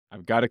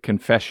I've got a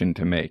confession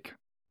to make.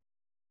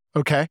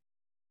 Okay.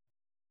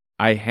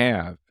 I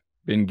have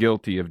been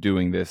guilty of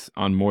doing this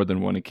on more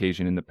than one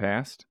occasion in the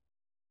past.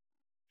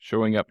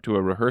 Showing up to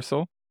a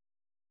rehearsal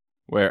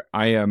where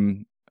I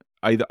am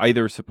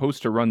either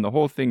supposed to run the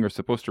whole thing or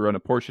supposed to run a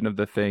portion of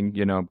the thing.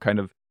 I'm kind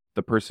of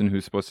the person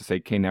who's supposed to say,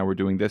 okay, now we're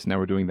doing this, now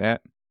we're doing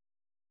that,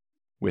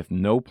 with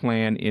no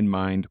plan in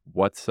mind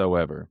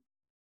whatsoever.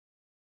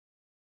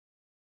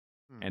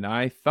 And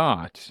I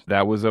thought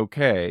that was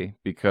okay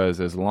because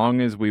as long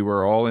as we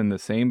were all in the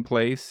same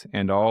place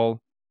and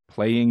all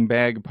playing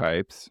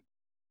bagpipes,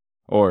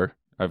 or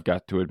I've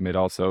got to admit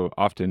also,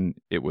 often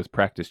it was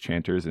practice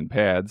chanters and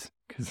pads,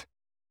 because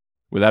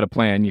without a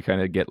plan, you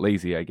kind of get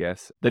lazy, I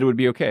guess, that it would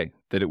be okay,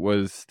 that it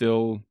was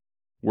still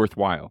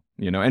worthwhile,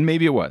 and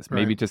maybe it was,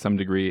 maybe Right. to some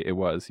degree it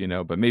was,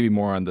 but maybe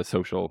more on the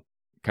social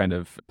kind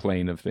of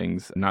plane of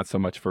things, not so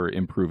much for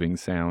improving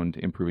sound,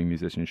 improving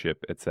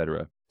musicianship,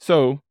 etc.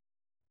 So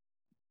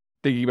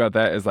thinking about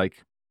that as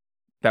like,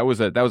 that was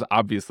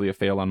obviously a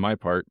fail on my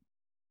part.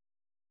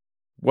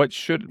 You're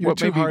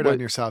too hard on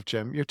yourself,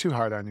 Jim. You're too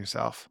hard on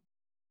yourself.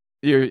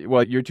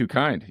 You're too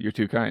kind. You're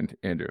too kind,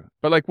 Andrew.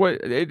 But like, what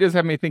it does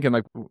have me thinking,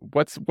 like,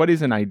 what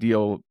is an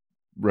ideal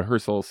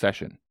rehearsal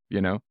session?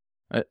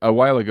 A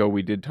while ago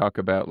we did talk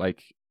about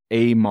like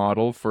a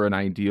model for an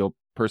ideal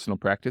personal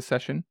practice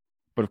session.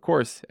 But of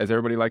course, as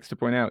everybody likes to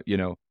point out,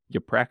 you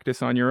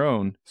practice on your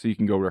own so you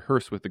can go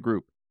rehearse with the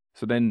group.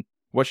 So then,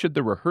 what should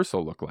the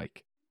rehearsal look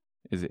like?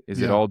 Is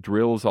it all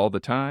drills all the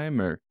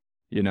time, or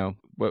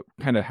what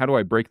kind of, how do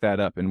I break that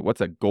up? And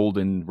what's a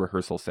golden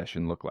rehearsal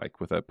session look like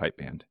with a pipe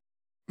band?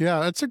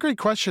 Yeah, that's a great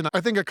question.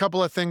 I think a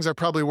couple of things are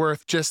probably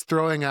worth just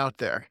throwing out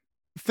there.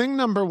 Thing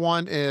number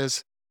one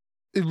is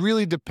it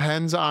really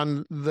depends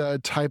on the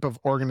type of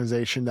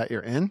organization that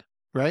you're in,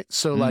 right?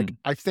 So like,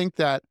 I think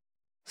that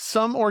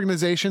some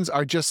organizations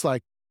are just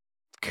like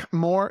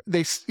more,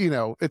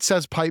 it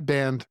says pipe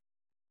band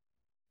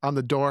on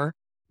the door,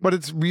 but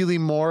it's really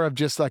more of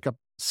just like a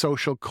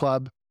social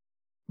club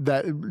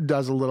that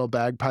does a little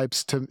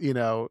bagpipes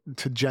to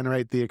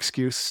generate the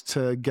excuse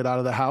to get out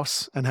of the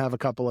house and have a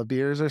couple of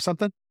beers or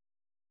something.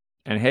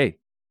 And hey,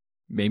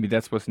 maybe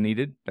that's what's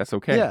needed. That's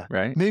okay, Yeah,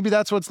 right? maybe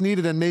that's what's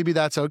needed and maybe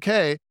that's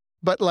okay.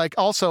 But like,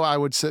 also I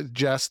would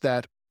suggest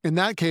that in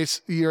that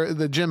case, you're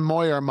the Jim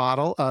Moyer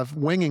model of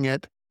winging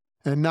it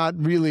and not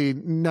really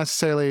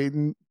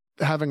necessarily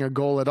having a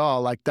goal at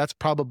all. Like that's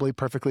probably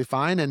perfectly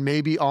fine and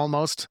maybe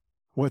almost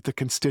what the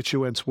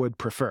constituents would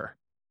prefer.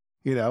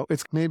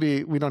 It's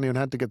maybe we don't even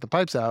have to get the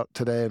pipes out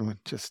today and we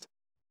just,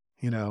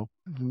 do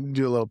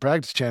a little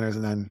practice chanters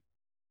and then,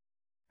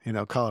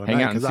 call it a Hang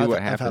night. out and Because see what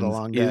I've had a happens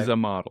long day. is a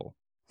model.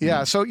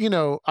 Yeah. So,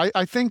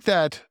 I think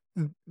that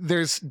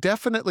there's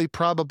definitely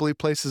probably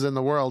places in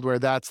the world where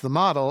that's the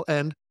model.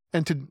 And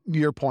to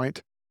your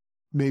point,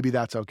 maybe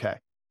that's okay.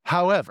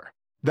 However,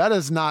 that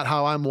is not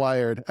how I'm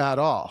wired at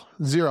all.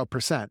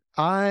 0%.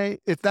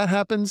 If that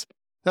happens,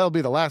 that'll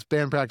be the last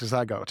band practice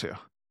I go to.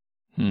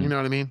 You know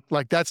what I mean?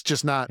 Like that's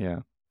just not,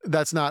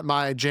 that's not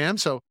my jam.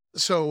 So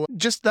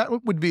just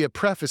that would be a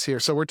preface here.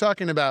 So we're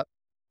talking about,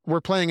 we're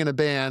playing in a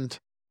band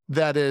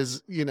that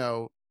is,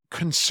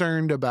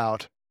 concerned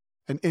about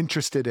and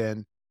interested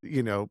in,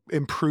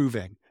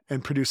 improving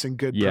and producing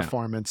good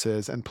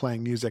performances and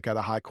playing music at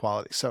a high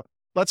quality. So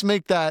let's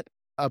make that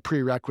a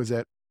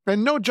prerequisite,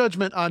 and no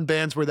judgment on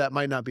bands where that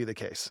might not be the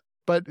case.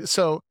 But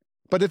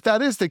if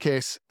that is the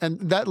case, and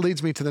that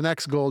leads me to the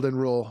next golden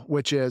rule,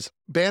 which is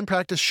band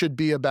practice should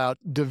be about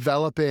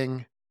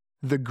developing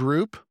the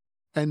group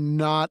and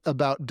not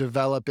about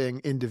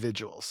developing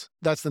individuals.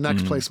 That's the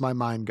next place my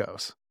mind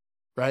goes,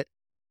 right?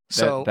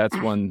 So that's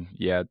one,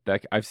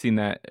 that I've seen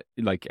that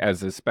like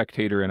as a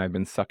spectator, and I've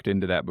been sucked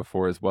into that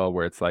before as well,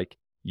 where it's like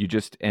you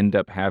just end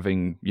up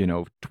having,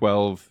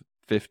 12,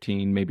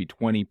 15, maybe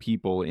 20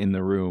 people in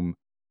the room,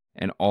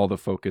 and all the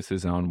focus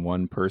is on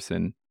one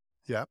person.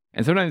 Yeah.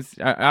 And sometimes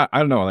I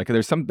don't know, like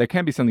there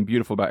can be something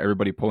beautiful about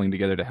everybody pulling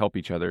together to help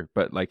each other,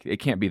 but like it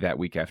can't be that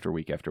week after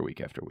week after week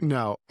after week.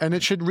 No, and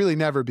it should really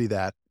never be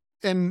that.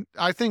 And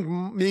I think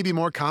maybe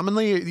more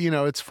commonly,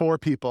 it's for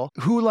people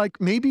who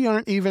like maybe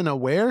aren't even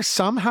aware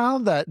somehow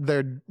that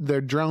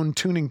their drone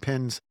tuning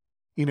pins,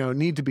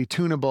 need to be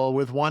tunable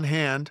with one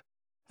hand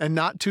and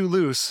not too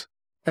loose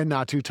and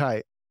not too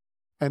tight.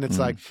 And it's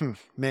like,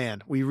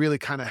 man, we really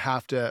kind of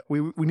have to,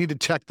 we need to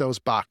check those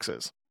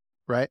boxes,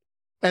 right?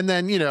 And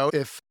then,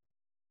 if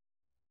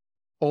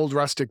Old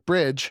Rustic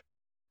Bridge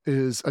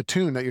is a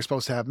tune that you're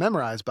supposed to have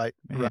memorized by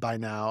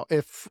now,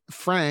 if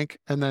Frank,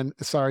 and then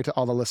sorry to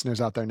all the listeners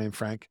out there named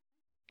Frank,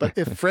 but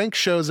if Frank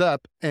shows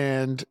up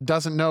and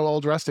doesn't know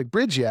Old Rustic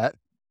Bridge yet,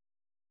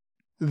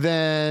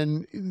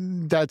 then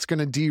that's going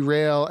to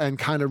derail and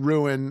kind of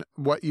ruin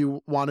what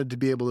you wanted to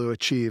be able to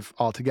achieve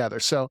altogether.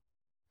 So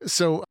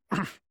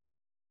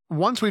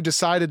once we've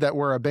decided that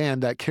we're a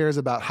band that cares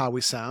about how we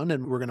sound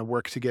and we're going to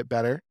work to get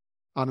better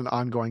on an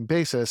ongoing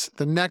basis,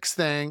 the next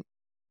thing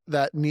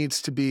that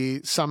needs to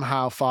be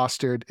somehow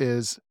fostered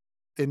is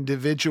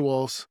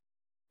individuals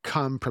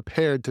come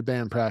prepared to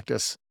band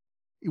practice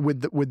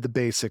with the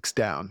basics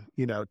down,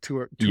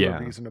 to a Yeah.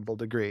 reasonable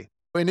degree.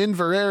 In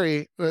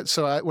Inverary,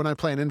 when I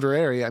play in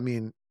Inverary, I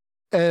mean,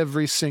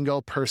 every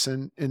single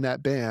person in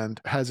that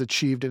band has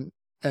achieved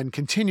and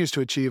continues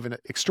to achieve an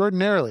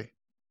extraordinarily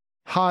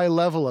high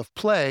level of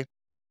play.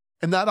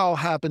 And that all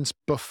happens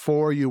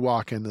before you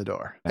walk in the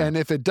door. Yeah. And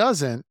if it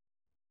doesn't,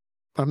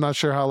 I'm not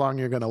sure how long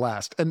you're going to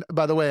last. And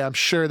by the way, I'm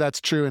sure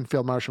that's true in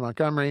Field Marshal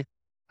Montgomery.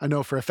 I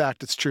know for a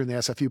fact it's true in the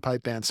SFU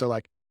pipe band. So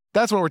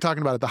that's what we're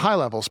talking about at the high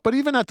levels. But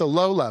even at the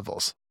low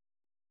levels,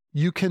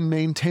 you can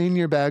maintain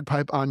your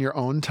bagpipe on your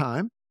own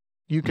time.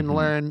 You can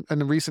learn.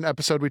 In a recent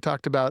episode, we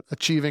talked about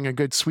achieving a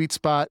good sweet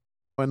spot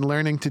and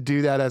learning to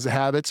do that as a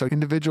habit. So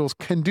individuals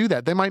can do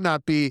that. They might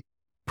not be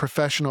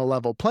professional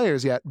level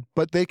players yet,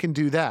 but they can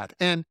do that.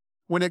 And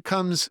when it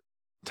comes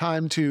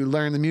time to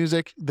learn the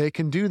music, they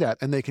can do that,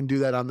 and they can do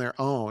that on their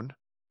own,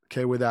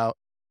 okay, without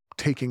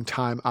taking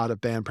time out of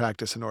band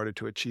practice in order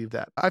to achieve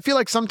that. I feel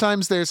like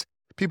sometimes there's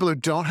people who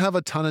don't have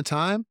a ton of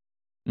time,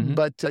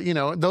 but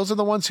those are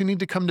the ones who need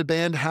to come to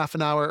band half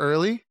an hour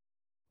early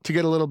to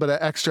get a little bit of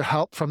extra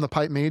help from the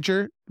pipe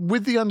major,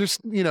 with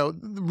the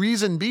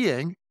reason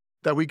being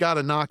that we got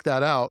to knock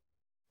that out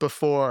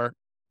before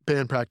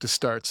band practice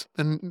starts.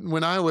 And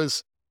when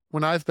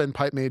I've been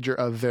pipe major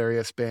of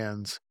various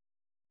bands,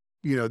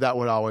 that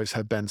would always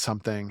have been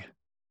something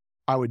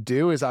I would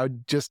do. Is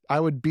I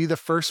would be the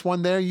first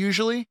one there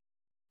usually.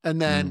 And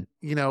then,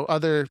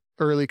 other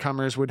early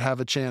comers would have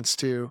a chance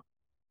to,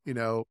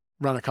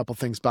 run a couple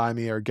things by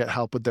me or get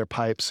help with their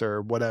pipes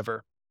or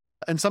whatever.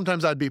 And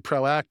sometimes I'd be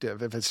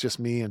proactive. If it's just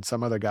me and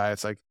some other guy,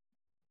 it's like,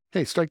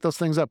 hey, strike those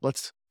things up.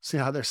 Let's see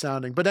how they're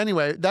sounding. But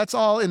anyway, that's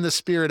all in the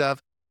spirit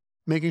of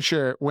making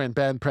sure when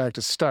band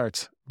practice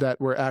starts that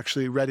we're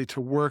actually ready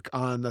to work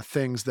on the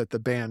things that the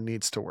band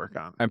needs to work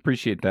on. I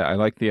appreciate that. I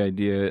like the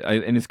idea,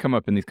 and it's come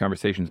up in these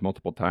conversations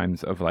multiple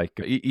times of like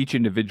each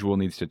individual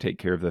needs to take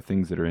care of the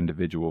things that are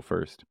individual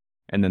first,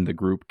 and then the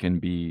group can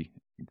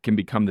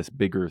become this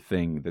bigger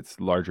thing that's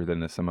larger than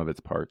the sum of its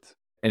parts.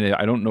 And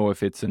I don't know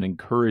if it's an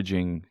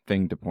encouraging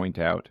thing to point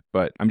out,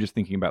 but I'm just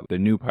thinking about the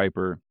new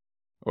piper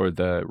or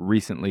the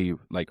recently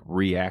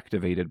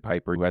reactivated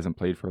piper who hasn't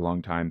played for a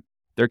long time.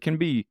 It can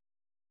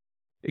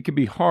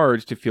be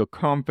hard to feel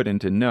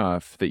confident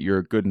enough that you're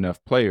a good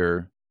enough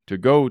player to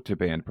go to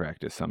band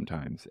practice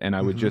sometimes. And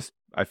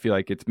I feel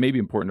like it's maybe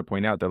important to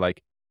point out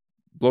that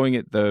blowing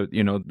at the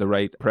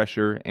right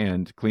pressure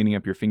and cleaning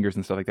up your fingers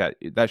and stuff like that,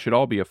 that should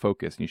all be a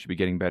focus, and you should be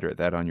getting better at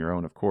that on your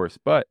own, of course.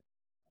 But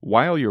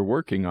while you're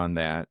working on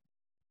that,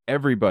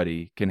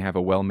 everybody can have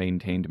a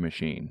well-maintained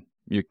machine.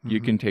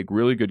 You can take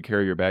really good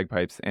care of your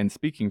bagpipes. And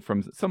speaking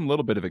from some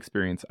little bit of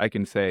experience, I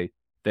can say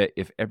that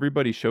if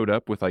everybody showed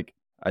up with a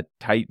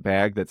tight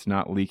bag that's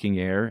not leaking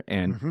air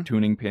and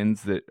tuning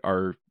pins that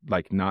are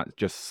not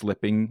just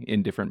slipping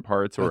in different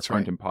parts or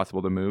aren't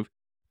impossible to move,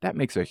 that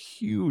makes a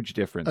huge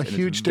difference.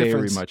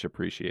 Very much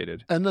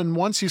appreciated. And then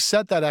once you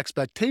set that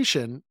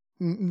expectation,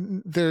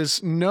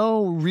 there's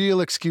no real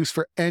excuse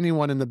for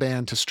anyone in the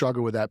band to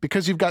struggle with that,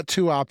 because you've got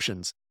two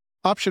options.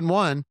 Option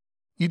one,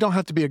 you don't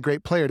have to be a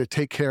great player to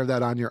take care of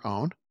that on your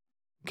own.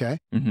 Okay.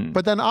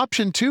 But then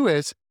option two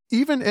is,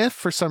 even if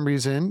for some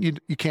reason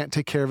you can't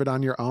take care of it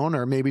on your own,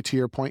 or maybe to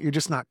your point, you're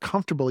just not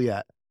comfortable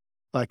yet.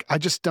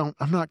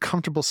 I'm not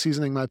comfortable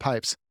seasoning my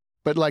pipes,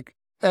 but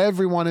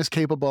everyone is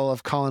capable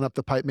of calling up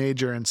the pipe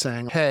major and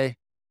saying, hey,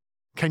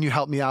 can you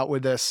help me out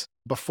with this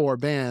before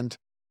band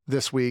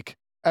this week?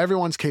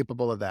 Everyone's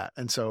capable of that.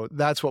 And so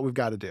that's what we've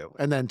got to do.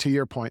 And then to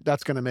your point,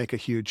 that's going to make a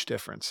huge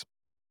difference.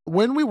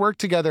 When we work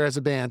together as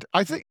a band,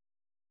 I think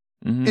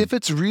if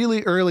it's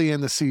really early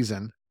in the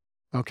season,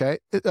 okay,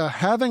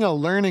 having a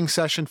learning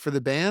session for the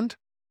band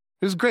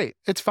is great.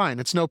 It's fine.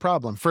 It's no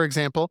problem. For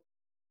example,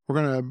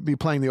 we're going to be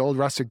playing the Old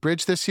Rustic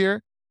Bridge this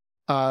year,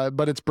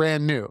 but it's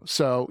brand new.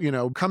 So,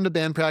 come to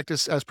band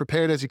practice as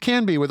prepared as you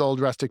can be with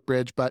Old Rustic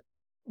Bridge, but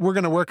we're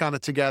going to work on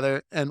it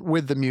together and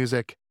with the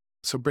music.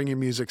 So bring your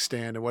music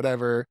stand or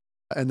whatever,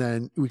 and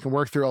then we can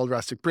work through Old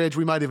Rustic Bridge.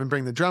 We might even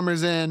bring the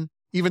drummers in.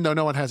 Even though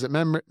no one has it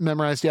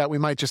memorized yet, we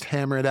might just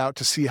hammer it out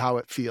to see how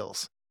it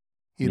feels,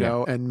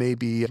 and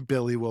maybe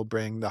Billy will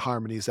bring the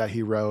harmonies that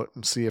he wrote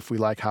and see if we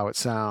like how it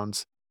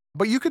sounds.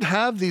 But you could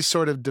have these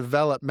sort of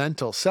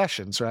developmental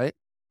sessions, right?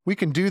 We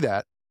can do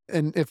that.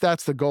 And if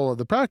that's the goal of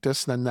the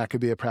practice, then that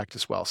could be a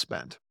practice well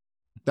spent.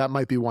 That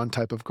might be one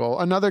type of goal.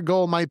 Another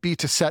goal might be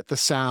to set the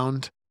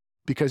sound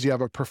because you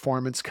have a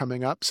performance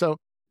coming up. So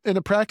in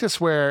a practice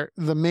where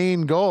the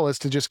main goal is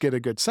to just get a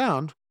good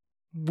sound,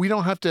 we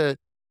don't have to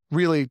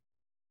really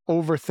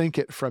overthink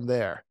it from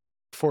there.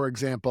 For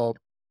example,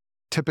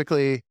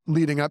 typically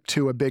leading up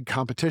to a big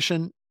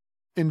competition,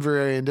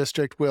 Inverary and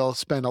District will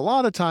spend a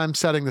lot of time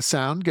setting the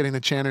sound, getting the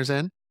chanters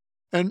in,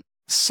 and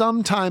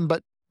some time,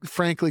 but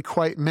frankly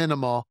quite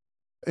minimal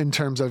in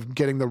terms of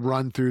getting the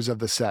run-throughs of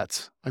the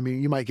sets. I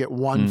mean, you might get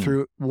one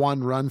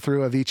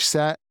run-through of each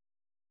set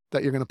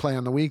that you're going to play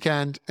on the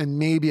weekend, and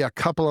maybe a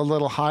couple of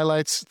little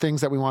highlights,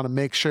 things that we want to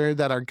make sure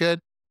that are good.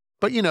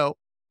 But,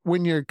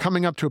 when you're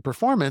coming up to a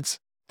performance,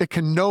 it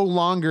can no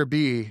longer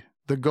be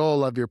the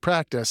goal of your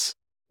practice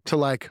to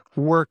like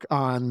work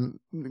on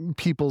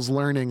people's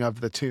learning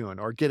of the tune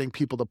or getting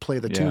people to play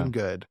the Yeah. tune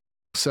good.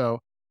 So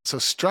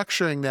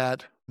structuring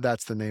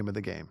that's the name of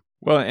the game.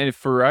 Well, and if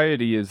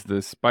variety is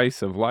the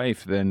spice of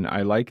life, then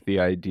I like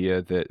the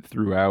idea that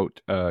throughout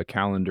a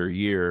calendar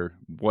year,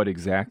 what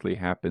exactly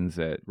happens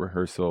at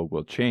rehearsal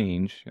will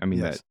change. I mean,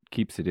 Yes. that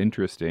keeps it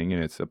interesting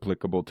and it's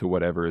applicable to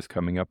whatever is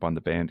coming up on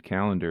the band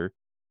calendar.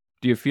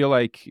 Do you feel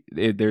like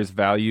there's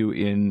value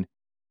in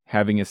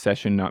having a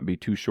session not be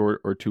too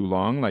short or too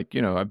long? Like,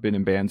 I've been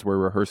in bands where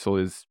rehearsal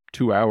is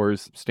 2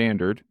 hours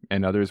standard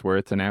and others where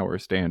it's an hour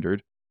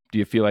standard. Do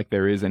you feel like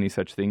there is any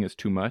such thing as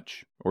too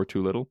much or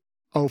too little?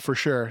 Oh, for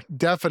sure.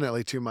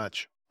 Definitely too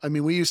much. I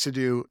mean, we used to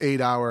do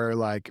 8-hour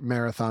like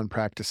marathon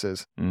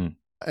practices. Mm.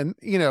 And,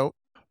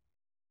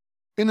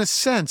 in a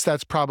sense,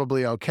 that's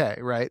probably okay,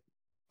 right?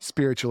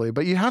 Spiritually.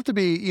 But you have to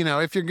be,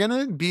 if you're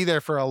going to be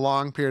there for a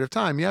long period of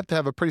time, you have to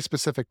have a pretty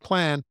specific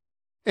plan.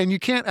 And you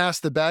can't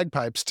ask the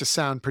bagpipes to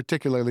sound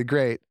particularly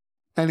great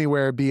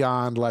anywhere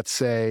beyond, let's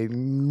say,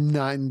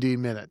 90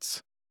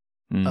 minutes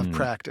of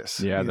practice.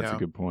 Yeah, that's a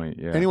good point.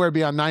 Yeah. Anywhere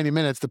beyond 90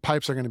 minutes, the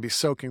pipes are going to be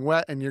soaking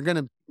wet and you're going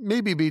to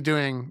maybe be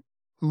doing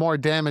more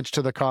damage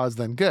to the cause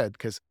than good,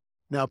 because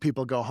now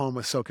people go home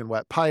with soaking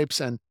wet pipes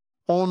and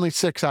only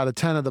 6 out of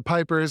 10 of the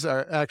pipers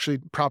are actually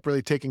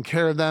properly taking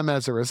care of them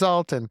as a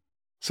result. And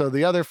so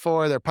the other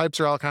 4, their pipes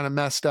are all kind of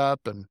messed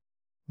up, and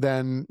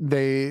then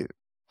they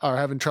are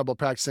having trouble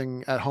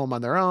practicing at home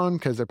on their own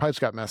because their pipes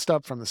got messed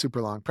up from the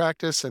super long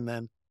practice. And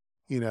then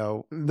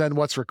then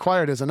what's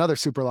required is another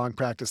super long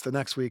practice the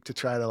next week to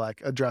try to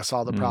like address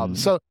all the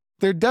problems. So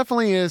there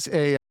definitely is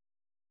an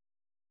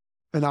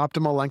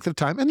optimal length of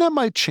time, and that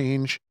might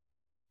change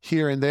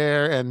here and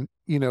there. And,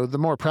 the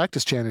more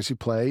practice channels you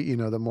play,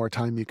 the more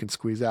time you can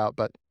squeeze out.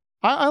 But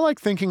I like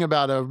thinking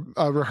about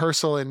a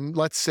rehearsal in,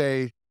 let's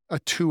say, a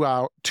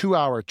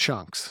 2-hour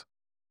chunks.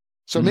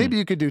 So maybe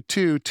you could do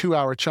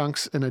 2-hour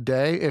chunks in a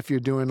day if you're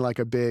doing like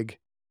a big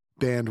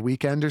band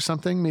weekend or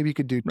something. Maybe you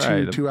could do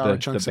two hour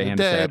chunks the in a band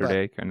day.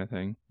 Saturday kind of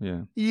thing.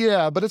 Yeah.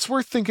 Yeah, but it's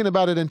worth thinking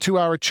about it in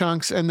 2-hour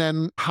chunks. And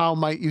then how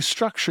might you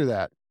structure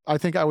that? I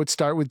think I would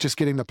start with just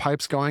getting the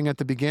pipes going at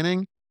the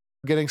beginning,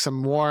 getting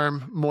some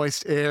warm,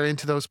 moist air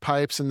into those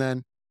pipes, and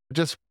then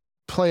just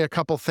play a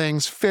couple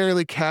things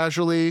fairly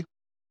casually,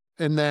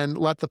 and then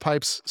let the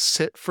pipes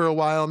sit for a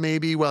while,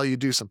 maybe while you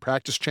do some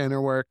practice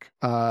channel work.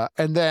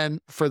 And then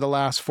for the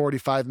last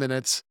 45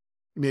 minutes,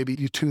 maybe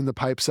you tune the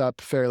pipes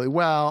up fairly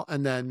well,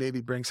 and then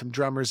maybe bring some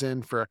drummers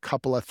in for a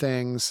couple of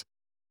things.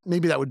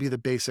 Maybe that would be the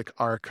basic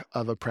arc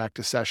of a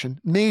practice session.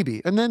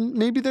 Maybe. And then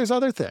maybe there's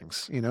other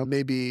things,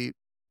 maybe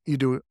you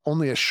do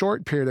only a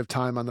short period of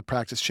time on the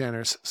practice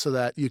channels so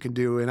that you can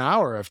do an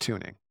hour of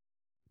tuning.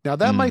 Now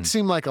that might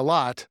seem like a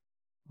lot,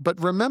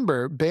 but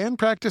remember, band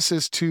practice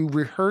is to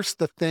rehearse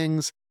the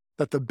things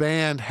that the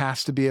band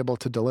has to be able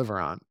to deliver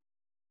on.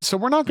 So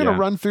we're not going to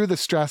run through the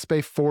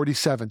Strasbe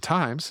 47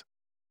 times,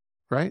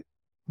 right?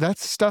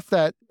 That's stuff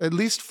that at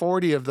least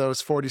 40 of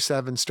those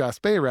 47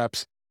 Strasbe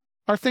reps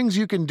are things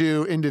you can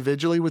do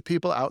individually with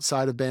people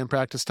outside of band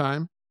practice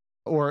time,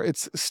 or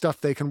it's stuff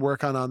they can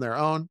work on their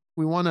own.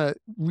 We want to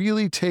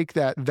really take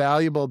that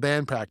valuable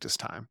band practice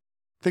time.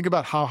 Think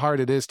about how hard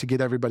it is to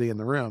get everybody in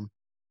the room,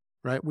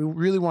 right? We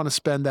really want to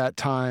spend that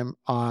time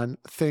on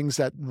things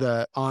that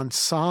the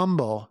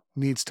ensemble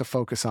needs to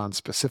focus on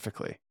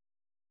specifically.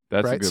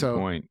 That's right? a good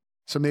point.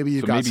 So maybe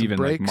you've got some even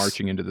breaks. Like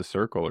marching into the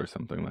circle or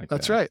something like that.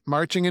 That's right.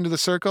 Marching into the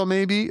circle,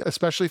 maybe,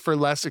 especially for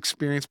less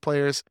experienced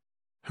players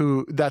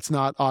who that's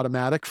not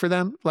automatic for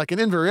them. Like in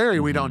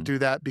Inverary, we don't do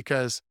that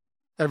because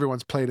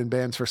everyone's played in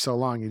bands for so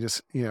long. You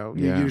just, you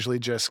usually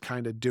just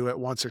kind of do it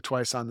once or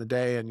twice on the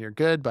day and you're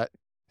good. But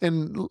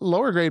in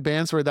lower grade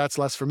bands where that's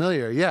less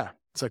familiar,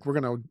 it's like we're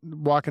going to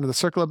walk into the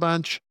circle a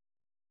bunch.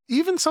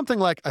 Even something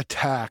like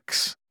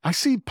attacks. I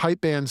see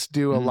pipe bands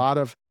do a lot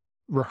of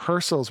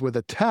rehearsals with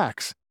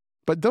attacks,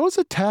 but those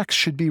attacks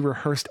should be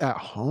rehearsed at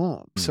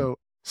home.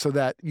 So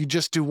that you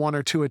just do 1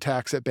 or 2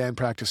 attacks at band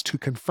practice to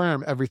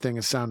confirm everything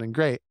is sounding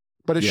great.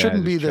 But it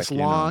shouldn't be this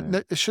long.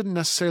 It shouldn't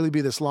necessarily be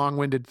this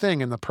long-winded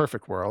thing in the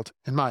perfect world,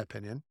 in my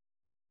opinion.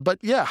 But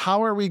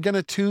how are we going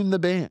to tune the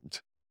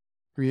band?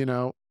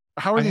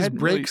 How are these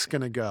breaks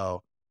going to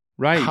go?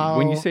 Right.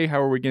 When you say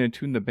how are we going to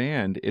tune the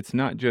band, it's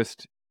not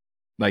just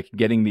like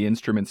getting the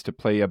instruments to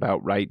play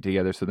about right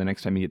together so the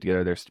next time you get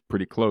together they're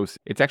pretty close.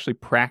 It's actually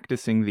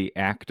practicing the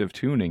act of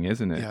tuning,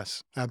 isn't it?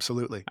 Yes,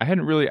 absolutely. I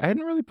hadn't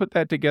really put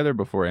that together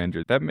before,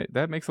 Andrew.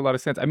 That makes a lot of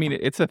sense. I mean,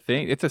 it's a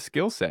thing. It's a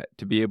skill set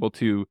to be able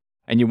to,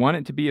 and you want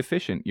it to be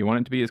efficient. You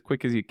want it to be as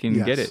quick as you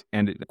can get it,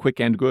 and quick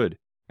and good.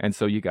 And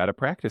so you got to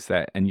practice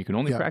that, and you can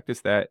only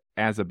practice that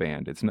as a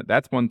band.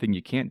 That's one thing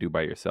you can't do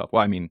by yourself.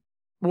 Well, I mean,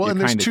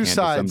 and there's two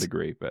sides to some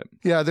degree, but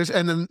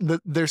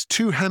there's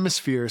 2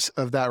 hemispheres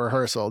of that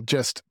rehearsal.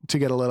 Just to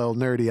get a little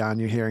nerdy on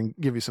you here and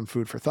give you some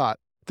food for thought.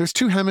 There's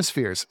 2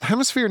 hemispheres.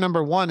 Hemisphere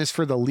number 1 is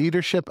for the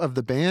leadership of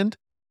the band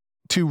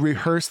to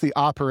rehearse the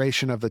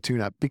operation of the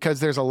tune-up, because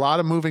there's a lot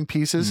of moving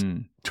pieces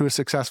to a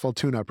successful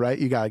tune-up, right?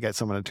 You got to get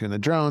someone to tune the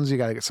drones, you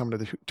got to get someone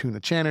to tune the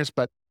channers,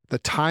 but the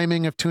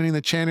timing of tuning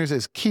the channers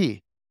is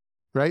key.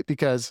 right?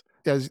 Because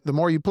as the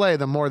more you play,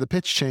 the more the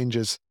pitch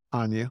changes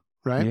on you,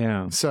 right?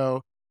 Yeah.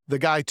 So the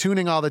guy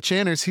tuning all the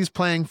chanters, he's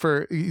playing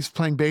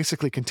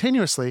basically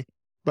continuously,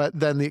 but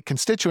then the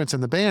constituents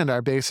in the band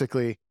are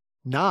basically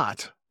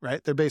not,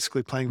 right? They're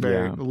basically playing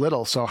very Yeah.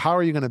 little. So how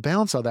are you going to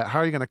balance all that? How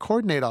are you going to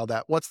coordinate all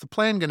that? What's the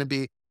plan going to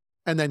be?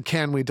 And then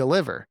can we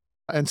deliver?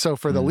 And so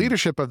for the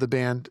leadership of the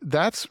band,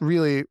 that's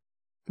really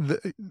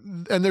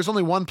and there's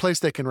only one place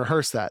they can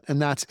rehearse that,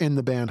 and that's in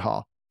the band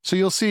hall. So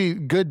you'll see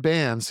good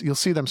bands, you'll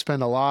see them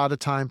spend a lot of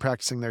time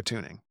practicing their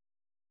tuning.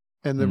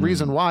 And the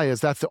reason why is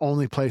that's the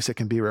only place it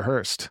can be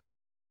rehearsed.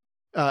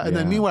 And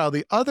then meanwhile,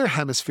 the other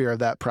hemisphere of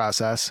that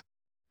process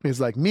is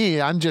like me,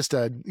 I'm just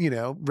a,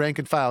 rank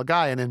and file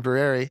guy in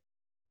Inverary,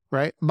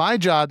 right? My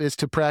job is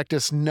to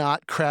practice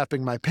not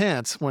crapping my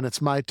pants when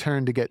it's my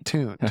turn to get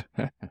tuned,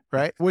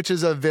 right? Which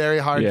is a very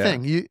hard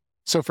thing.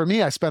 So for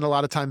me, I spend a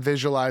lot of time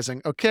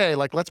visualizing, okay,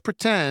 like let's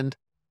pretend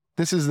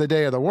this is the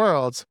day of the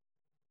Worlds.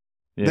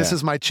 Yeah. This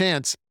is my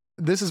chance.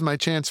 This is my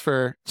chance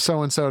for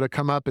so-and-so to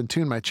come up and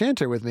tune my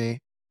chanter with me.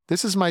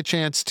 This is my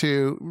chance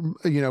to,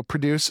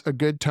 produce a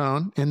good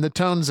tone in the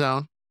tone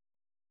zone.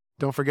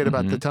 Don't forget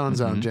about the tone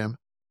zone, Jim.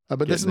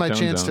 But this is my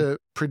chance to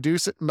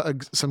produce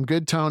some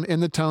good tone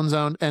in the tone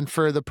zone, and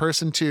for the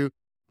person to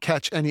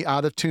catch any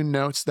out of tune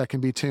notes that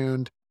can be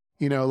tuned.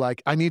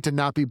 Like I need to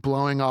not be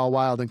blowing all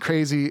wild and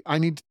crazy. I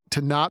need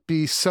to not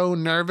be so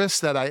nervous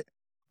that I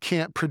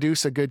can't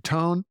produce a good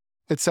tone,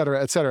 et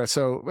cetera, et cetera.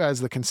 So as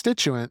the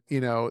constituent,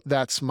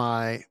 that's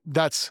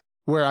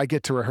where I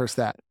get to rehearse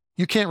that.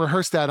 You can't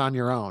rehearse that on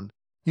your own.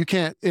 You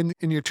can't in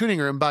your tuning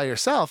room by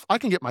yourself. I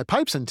can get my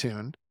pipes in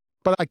tune,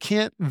 but I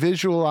can't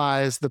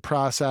visualize the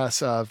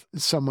process of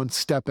someone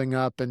stepping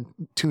up and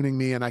tuning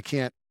me, and I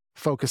can't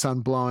focus on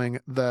blowing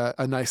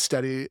a nice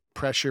steady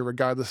pressure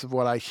regardless of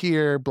what I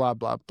hear, blah,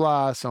 blah,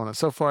 blah, so on and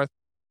so forth.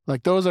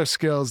 Like those are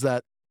skills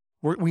that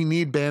we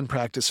need band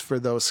practice for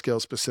those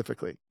skills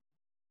specifically.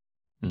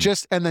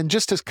 Just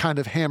to kind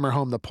of hammer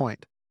home the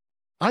point,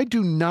 I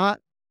do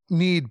not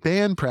need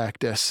band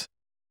practice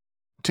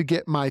to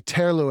get my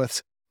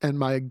Terluiths and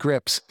my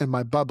grips and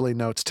my bubbly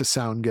notes to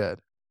sound good.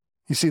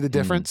 You see the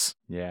difference?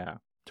 Yeah,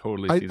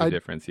 totally see the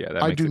difference. Yeah,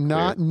 that I makes do it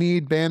not clear.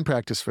 need band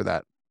practice for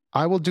that.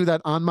 I will do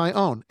that on my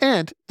own.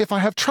 And if I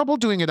have trouble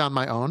doing it on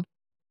my own,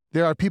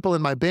 there are people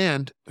in my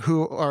band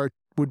who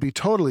would be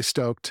totally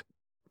stoked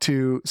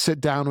to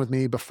sit down with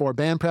me before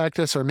band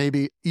practice, or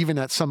maybe even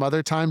at some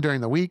other time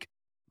during the week,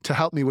 to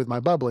help me with my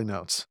bubbly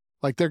notes.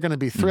 Like they're going to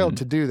be thrilled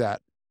to do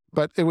that.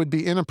 But it would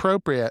be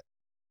inappropriate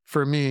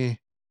for me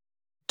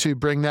to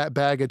bring that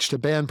baggage to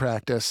band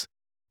practice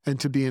and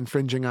to be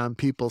infringing on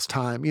people's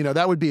time.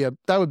 That would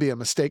be a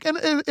mistake. And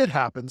it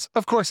happens.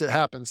 Of course it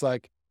happens.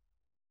 Like,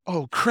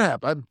 oh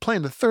crap, I'm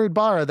playing the third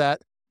bar of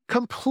that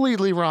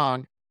completely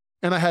wrong,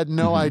 and I had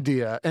no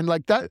idea. And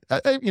like that,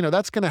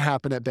 that's going to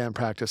happen at band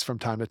practice from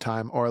time to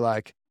time. Or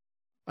like,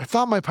 I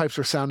thought my pipes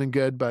were sounding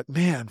good, but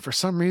man, for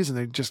some reason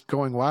they're just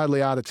going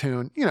wildly out of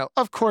tune.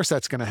 Of course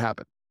that's going to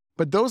happen.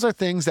 But those are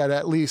things that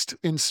at least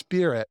in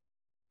spirit,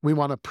 we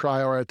want to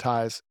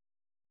prioritize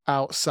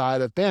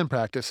outside of band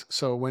practice.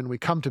 So when we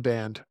come to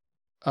band,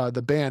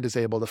 the band is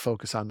able to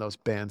focus on those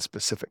band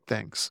specific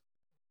things.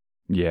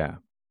 Yeah.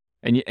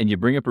 And you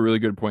bring up a really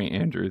good point,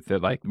 Andrew,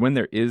 that like when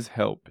there is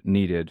help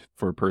needed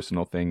for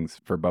personal things,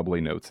 for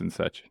bubbly notes and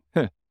such,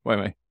 it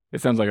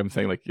sounds like I'm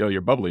saying like, yo,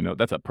 your bubbly note,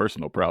 that's a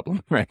personal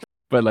problem, right?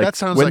 But like that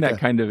sounds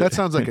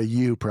like a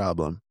you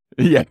problem.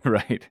 Yeah,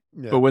 right.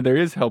 Yeah. But when there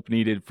is help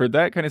needed for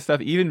that kind of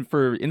stuff, even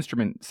for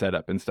instrument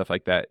setup and stuff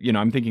like that,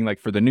 I'm thinking like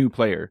for the new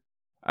player,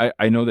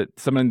 I know that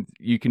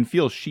you can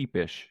feel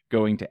sheepish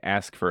going to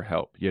ask for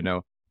help,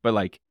 but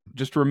like,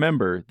 just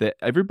remember that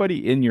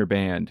everybody in your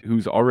band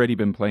who's already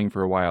been playing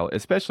for a while,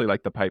 especially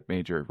like the pipe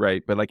major,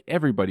 right? But like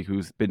everybody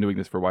who's been doing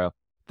this for a while,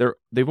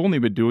 they've only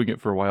been doing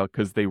it for a while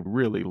because they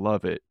really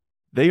love it.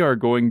 They are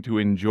going to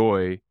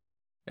enjoy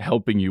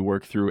helping you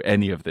work through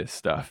any of this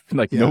stuff.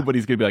 Like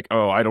nobody's gonna be like,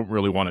 oh, I don't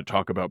really want to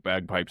talk about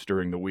bagpipes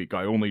during the week.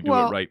 I only do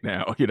it right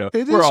now.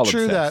 We're all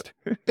obsessed.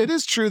 It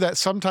is true that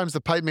sometimes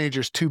the pipe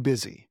major's too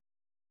busy.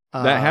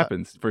 That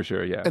happens for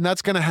sure. Yeah. And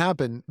that's going to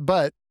happen.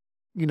 But,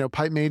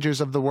 pipe majors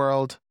of the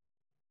world,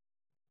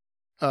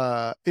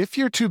 if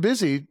you're too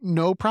busy,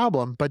 no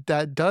problem. But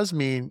that does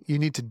mean you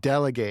need to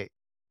delegate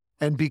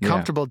and be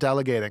comfortable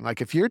delegating.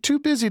 Like if you're too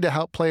busy to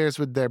help players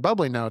with their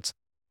bubbly notes,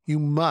 you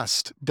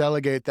must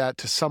delegate that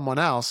to someone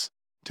else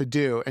to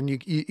do. And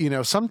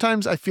you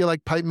sometimes I feel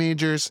like pipe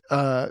majors,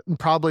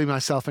 probably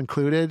myself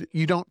included,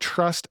 you don't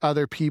trust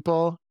other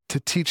people to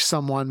teach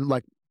someone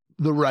like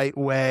the right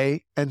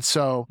way. And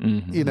so,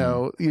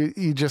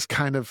 you just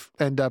kind of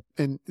end up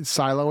in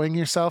siloing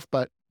yourself.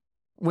 But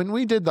when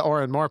we did the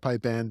Oren Moore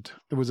pipe band,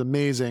 it was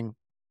amazing.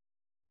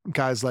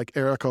 Guys like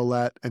Eric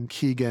Olette and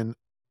Keegan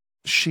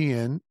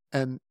Sheehan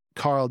and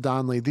Carl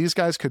Donnelly, these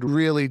guys could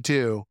really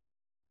do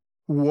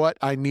what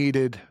I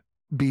needed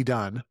be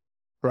done.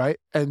 Right.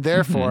 And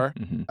therefore,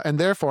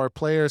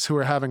 players who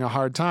are having a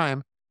hard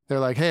time, they're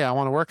like, hey, I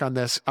want to work on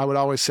this. I would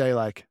always say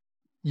like,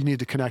 you need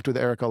to connect with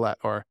Eric Olette,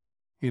 or,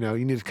 You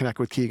need to connect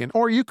with Keegan.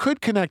 Or you could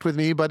connect with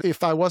me, but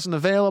if I wasn't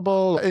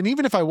available, and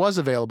even if I was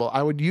available,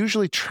 I would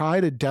usually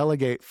try to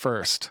delegate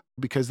first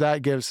because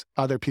that gives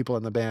other people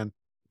in the band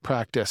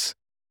practice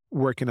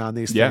working on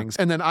these things.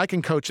 And then I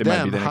can coach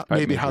them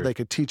maybe how they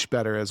could teach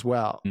better as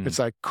well. It's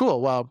like,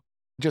 cool, well,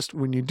 just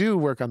when you do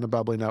work on the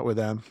bubbly note with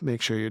them,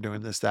 make sure you're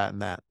doing this, that,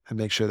 and that, and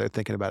make sure they're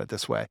thinking about it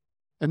this way.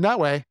 And that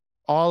way,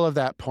 all of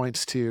that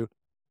points to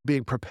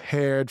being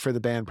prepared for the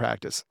band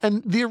practice.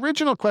 And the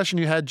original question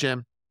you had,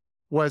 Jim,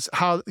 was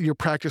how your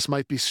practice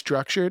might be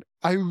structured.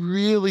 I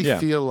really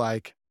feel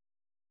like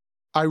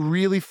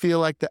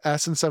the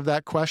essence of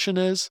that question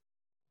is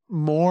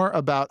more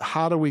about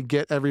how do we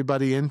get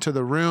everybody into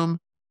the room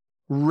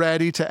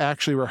ready to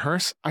actually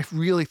rehearse. I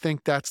really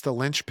think that's the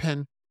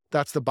linchpin.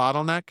 That's the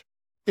bottleneck.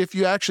 If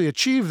you actually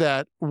achieve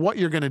that, what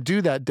you're going to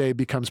do that day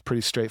becomes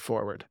pretty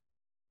straightforward.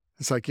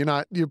 It's like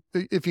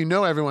if you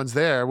know everyone's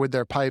there with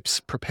their pipes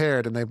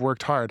prepared and they've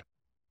worked hard,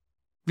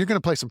 you're going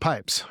to play some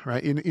pipes,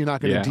 right? You're not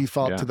going to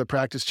default to the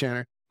practice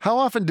chanter. How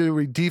often do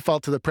we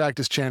default to the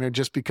practice chanter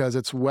just because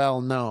it's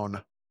well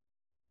known?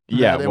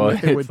 Yeah,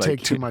 it would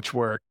take too much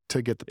work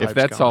to get the pipes If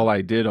that's going. all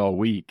I did all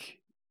week,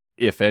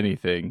 if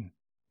anything,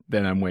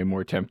 then I'm way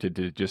more tempted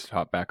to just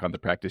hop back on the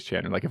practice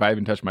chanter. Like if I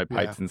haven't touched my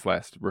pipes since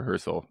last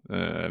rehearsal,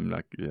 I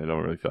don't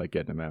really feel like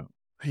getting them out.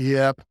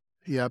 Yep.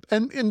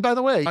 And by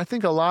the way, I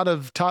think a lot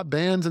of top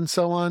bands and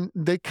so on,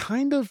 they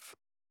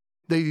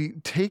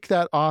take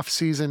that off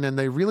season and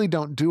they really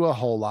don't do a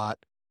whole lot.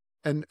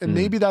 And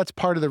maybe that's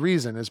part of the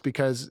reason is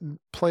because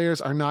players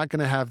are not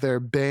going to have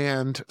their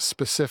band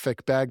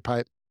specific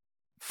bagpipe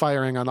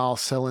firing on all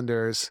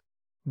cylinders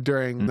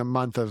during the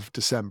month of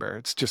December.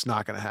 It's just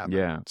not going to happen.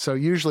 Yeah. So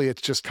usually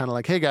it's just kind of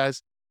like, hey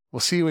guys, we'll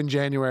see you in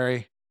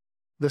January.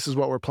 This is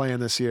what we're playing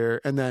this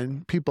year. And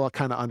then people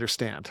kind of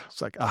understand.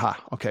 It's like,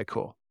 aha, okay,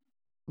 cool.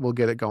 We'll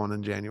get it going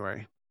in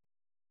January.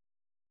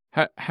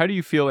 How do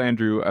you feel,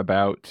 Andrew,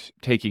 about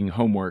taking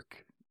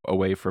homework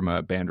away from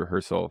a band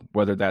rehearsal?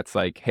 Whether that's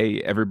like,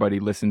 hey, everybody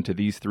listen to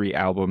these 3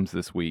 albums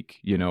this week,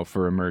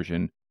 for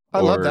immersion. I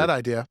love that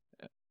idea.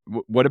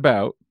 What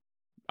about,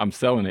 I'm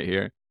selling it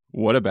here,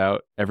 what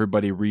about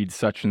everybody read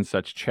such and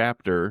such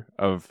chapter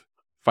of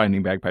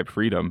Finding Bagpipe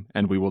Freedom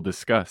and we will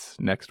discuss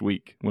next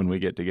week when we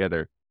get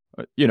together?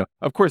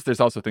 Of course,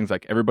 there's also things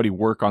like everybody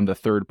work on the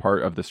 3rd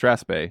part of the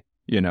Straspe,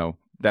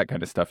 that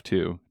kind of stuff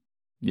too.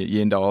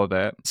 You into all of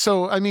that?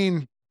 So, I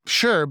mean,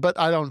 sure, but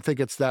I don't think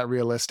it's that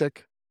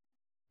realistic.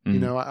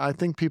 I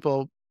think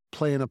people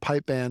play in a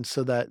pipe band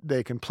so that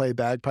they can play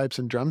bagpipes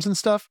and drums and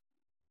stuff.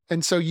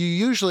 And so you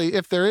usually,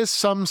 if there is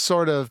some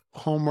sort of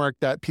homework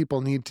that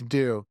people need to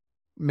do,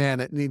 man,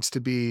 it needs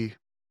to be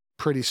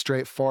pretty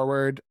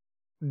straightforward,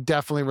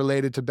 definitely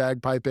related to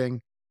bagpiping,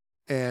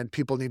 and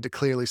people need to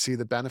clearly see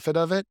the benefit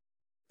of it.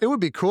 It would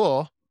be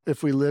cool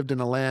if we lived in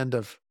a land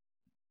of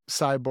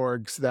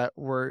cyborgs that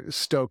were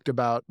stoked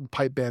about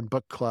pipe band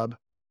book club,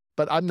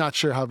 but I'm not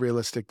sure how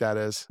realistic that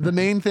is. The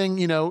main thing,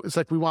 is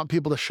like we want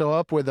people to show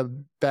up with a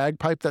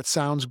bagpipe that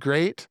sounds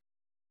great.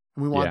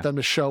 And we want them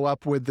to show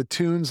up with the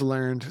tunes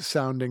learned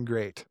sounding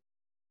great.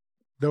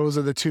 Those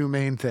are the 2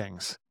 main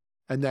things.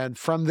 And then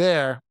from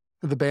there,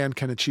 the band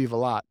can achieve a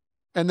lot.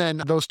 And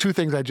then those 2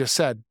 things I just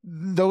said,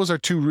 those are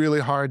 2 really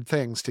hard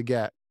things to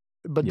get.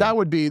 But that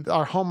would be,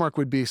 our homework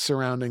would be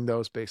surrounding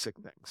those basic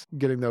things,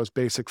 getting those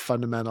basic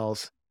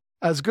fundamentals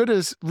as good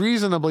as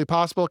reasonably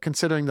possible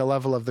considering the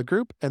level of the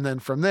group. And then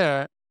from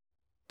there,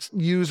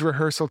 use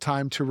rehearsal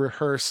time to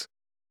rehearse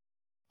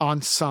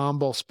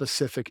ensemble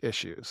specific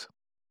issues.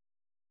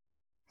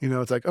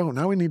 It's like, oh,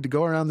 now we need to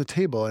go around the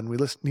table and we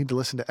need to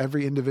listen to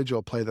every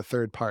individual play the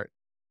 3rd part.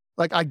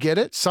 Like, I get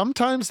it.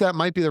 Sometimes that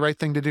might be the right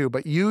thing to do,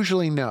 but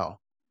usually no.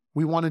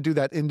 We want to do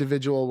that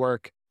individual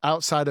work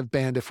outside of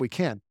band if we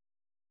can.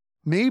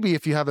 Maybe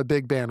if you have a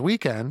big band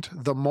weekend,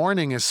 the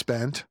morning is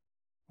spent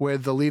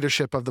with the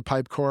leadership of the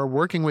pipe corps,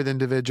 working with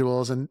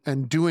individuals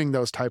and doing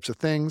those types of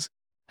things.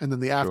 And then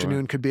the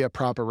afternoon could be a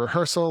proper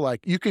rehearsal.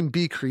 Like, you can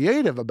be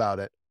creative about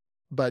it.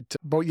 But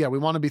yeah, we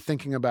want to be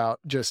thinking about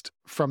just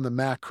from the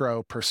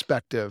macro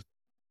perspective,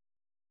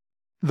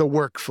 the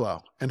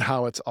workflow and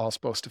how it's all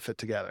supposed to fit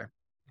together.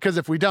 Because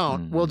if we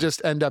don't, we'll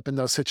just end up in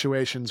those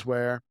situations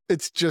where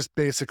it's just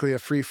basically a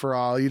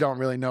free-for-all. You don't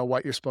really know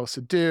what you're supposed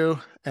to do.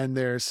 And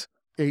there's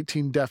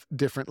 18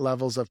 different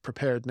levels of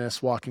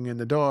preparedness walking in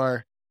the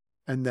door.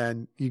 And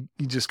then you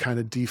just kind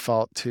of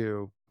default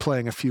to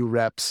playing a few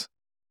reps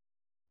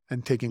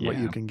and taking what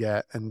you can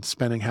get and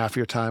spending half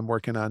your time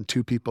working on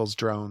 2 people's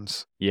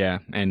drones. Yeah.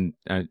 And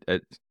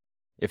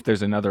if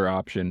there's another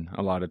option,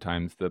 a lot of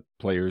times the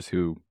players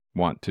who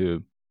want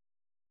to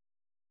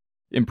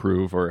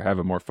improve or have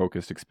a more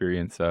focused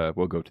experience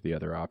will go to the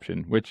other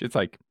option, which it's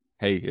like,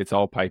 hey, it's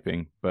all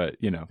piping. But,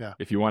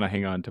 if you want to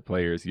hang on to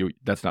players,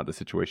 that's not the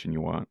situation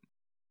you want.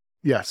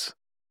 Yes.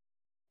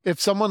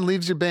 If someone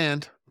leaves your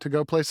band to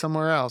go play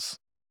somewhere else,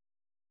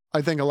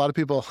 I think a lot of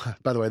people,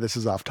 by the way, this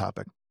is off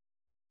topic.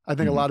 I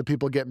think a lot of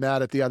people get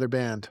mad at the other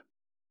band,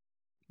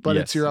 but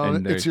it's your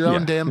own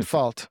damn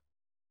fault,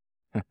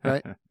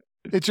 right?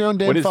 It's your own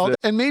damn fault.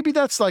 And maybe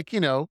that's like,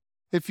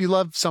 if you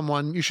love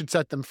someone, you should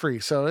set them free.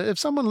 So if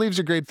someone leaves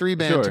a grade 3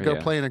 band Sure, to go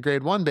yeah. play in a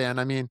grade 1 band,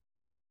 I mean,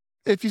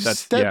 if you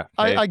That's yeah.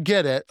 I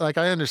get it. Like,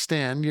 I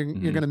understand you're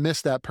Mhm. going to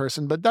miss that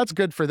person, but that's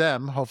good for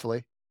them,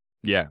 hopefully.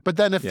 Yeah. But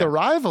then if Yeah. the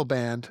rival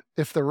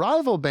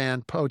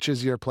band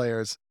poaches your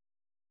players,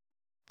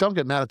 don't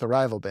get mad at the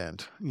rival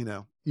band. You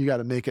know, you got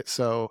to make it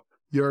so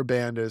your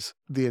band is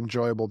the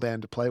enjoyable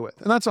band to play with.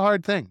 And that's a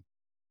hard thing.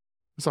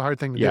 It's a hard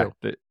thing to Yeah.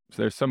 do.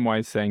 There's some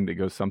wise saying that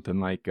goes something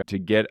like, to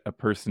get a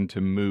person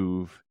to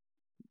move,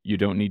 you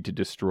don't need to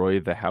destroy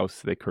the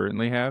house they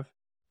currently have.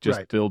 Just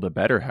Right. build a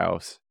better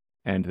house,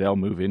 and they'll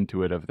move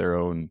into it of their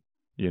own,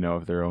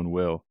 of their own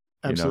will.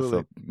 Absolutely.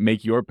 So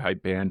make your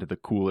pipe band the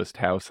coolest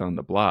house on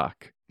the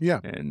block.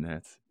 Yeah. And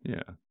that's,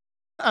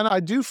 And I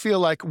do feel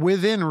like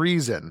within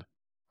reason,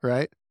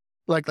 right?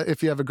 Like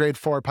if you have a grade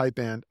 4 pipe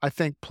band, I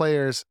think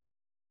players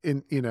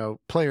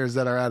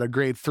that are at a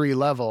grade 3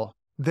 level,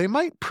 they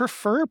might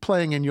prefer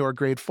playing in your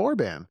grade 4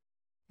 band.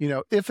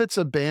 If it's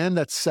a band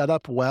that's set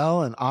up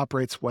well and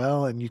operates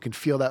well and you can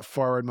feel that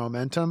forward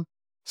momentum.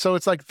 So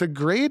it's like the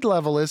grade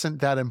level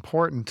isn't that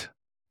important.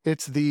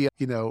 It's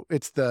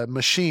it's the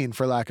machine,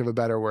 for lack of a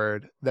better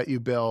word, that you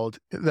build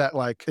that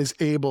like is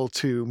able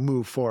to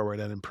move forward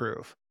and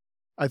improve.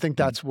 I think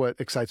that's what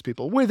excites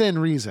people within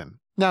reason.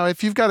 Now,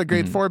 if you've got a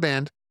grade 4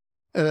 band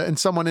and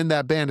someone in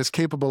that band is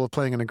capable of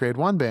playing in a grade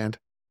 1 band,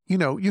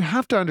 you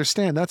have to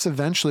understand that's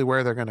eventually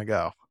where they're going to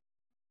go.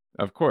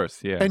 Of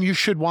course, yeah. And you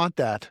should want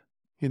that,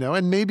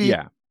 and maybe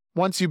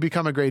once you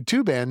become a grade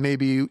 2 band,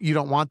 maybe you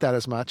don't want that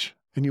as much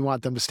and you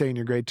want them to stay in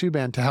your grade 2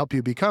 band to help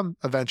you become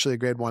eventually a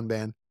grade 1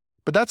 band.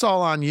 But that's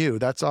all on you.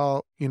 That's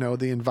all,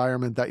 the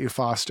environment that you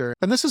foster.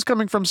 And this is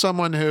coming from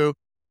someone who,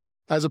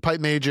 as a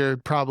pipe major,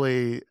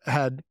 probably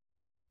had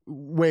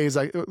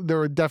there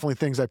were definitely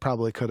things I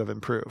probably could have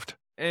improved.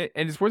 And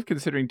it's worth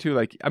considering too,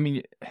 like, I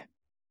mean,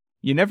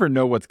 you never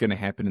know what's going to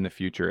happen in the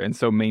future. And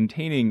so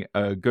maintaining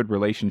a good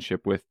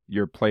relationship with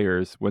your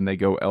players when they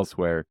go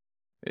elsewhere,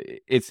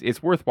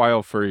 it's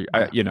worthwhile for,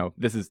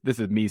 this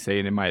is me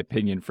saying, in my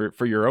opinion,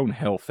 for your own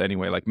health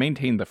anyway, like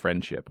maintain the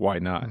friendship. Why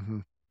not? Mm-hmm.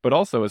 But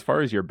also, as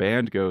far as your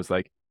band goes,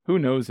 like, who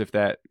knows if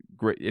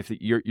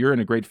you're in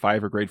a grade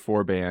 5 or grade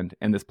 4 band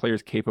and this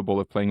player's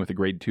capable of playing with a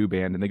grade 2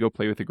 band and they go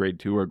play with a grade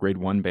 2 or a grade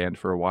 1 band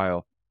for a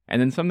while,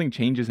 and then something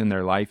changes in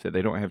their life that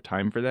they don't have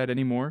time for that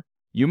anymore.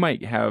 You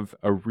might have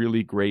a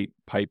really great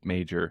pipe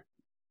major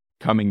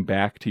coming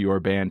back to your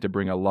band to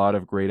bring a lot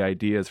of great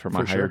ideas from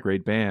a higher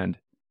grade band.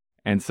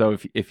 And so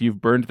if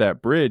you've burned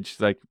that bridge,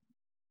 like,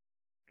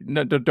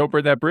 no, don't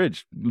burn that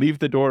bridge. Leave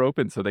the door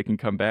open so they can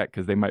come back,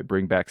 because they might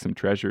bring back some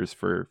treasures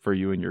for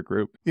you and your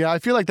group. Yeah, I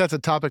feel like that's a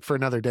topic for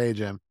another day,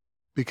 Jim,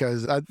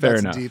 because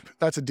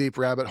that's a deep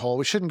rabbit hole.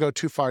 We shouldn't go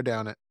too far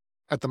down it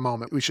at the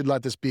moment. We should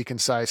let this be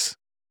concise.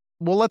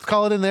 Well, let's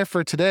call it in there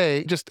for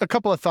today. Just a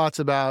couple of thoughts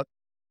about,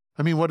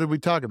 what did we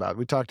talk about?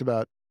 We talked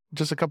about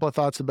just a couple of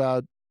thoughts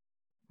about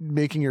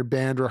making your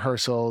band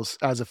rehearsals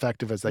as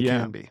effective as they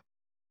can be.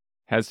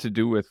 Has to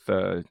do with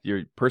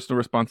your personal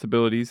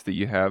responsibilities that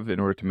you have in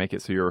order to make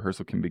it so your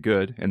rehearsal can be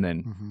good, and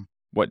then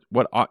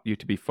what ought you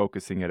to be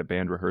focusing at a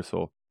band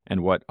rehearsal,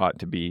 and what ought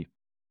to be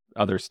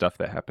other stuff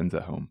that happens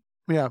at home.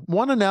 Yeah,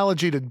 one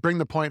analogy to bring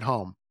the point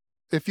home: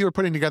 if you were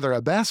putting together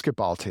a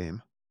basketball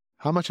team,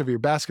 how much of your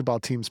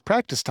basketball team's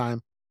practice time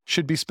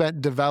should be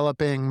spent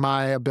developing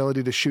my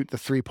ability to shoot the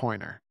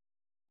 3-pointer?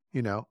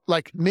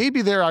 Like,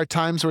 maybe there are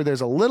times where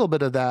there's a little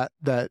bit of that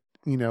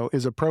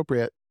is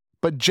appropriate.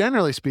 But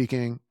generally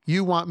speaking,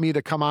 you want me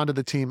to come onto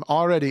the team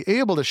already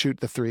able to shoot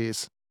the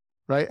threes,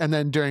 right? And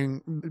then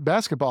during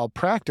basketball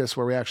practice,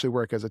 where we actually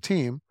work as a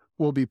team,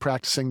 we'll be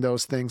practicing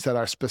those things that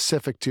are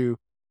specific to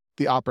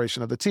the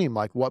operation of the team.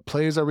 Like, what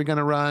plays are we going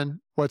to run?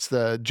 What's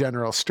the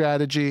general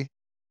strategy?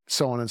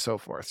 So on and so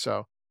forth.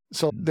 So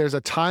there's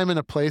a time and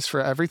a place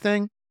for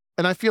everything.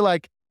 And I feel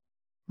like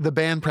the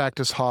band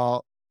practice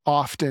hall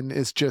often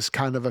is just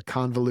kind of a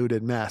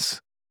convoluted mess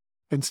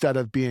instead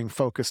of being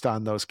focused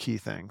on those key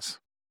things.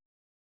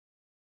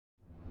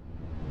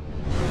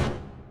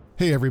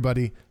 Hey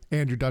everybody,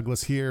 Andrew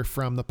Douglas here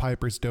from the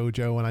Piper's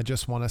Dojo, and I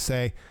just want to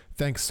say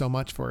thanks so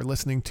much for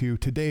listening to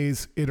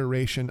today's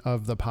iteration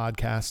of the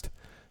podcast.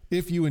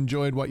 If you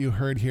enjoyed what you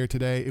heard here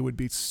today, it would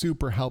be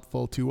super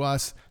helpful to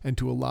us and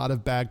to a lot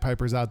of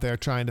bagpipers out there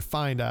trying to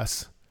find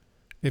us.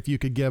 If you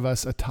could give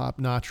us a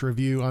top-notch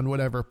review on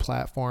whatever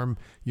platform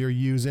you're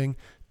using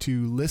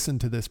to listen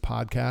to this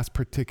podcast,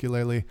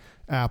 particularly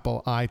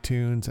Apple,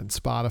 iTunes, and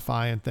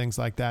Spotify and things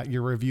like that,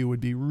 your review would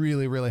be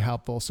really, really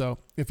helpful. So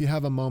if you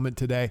have a moment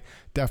today,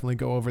 definitely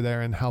go over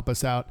there and help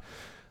us out.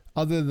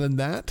 Other than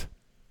that,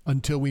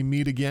 until we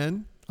meet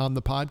again on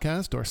the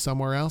podcast or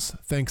somewhere else,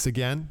 thanks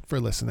again for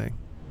listening.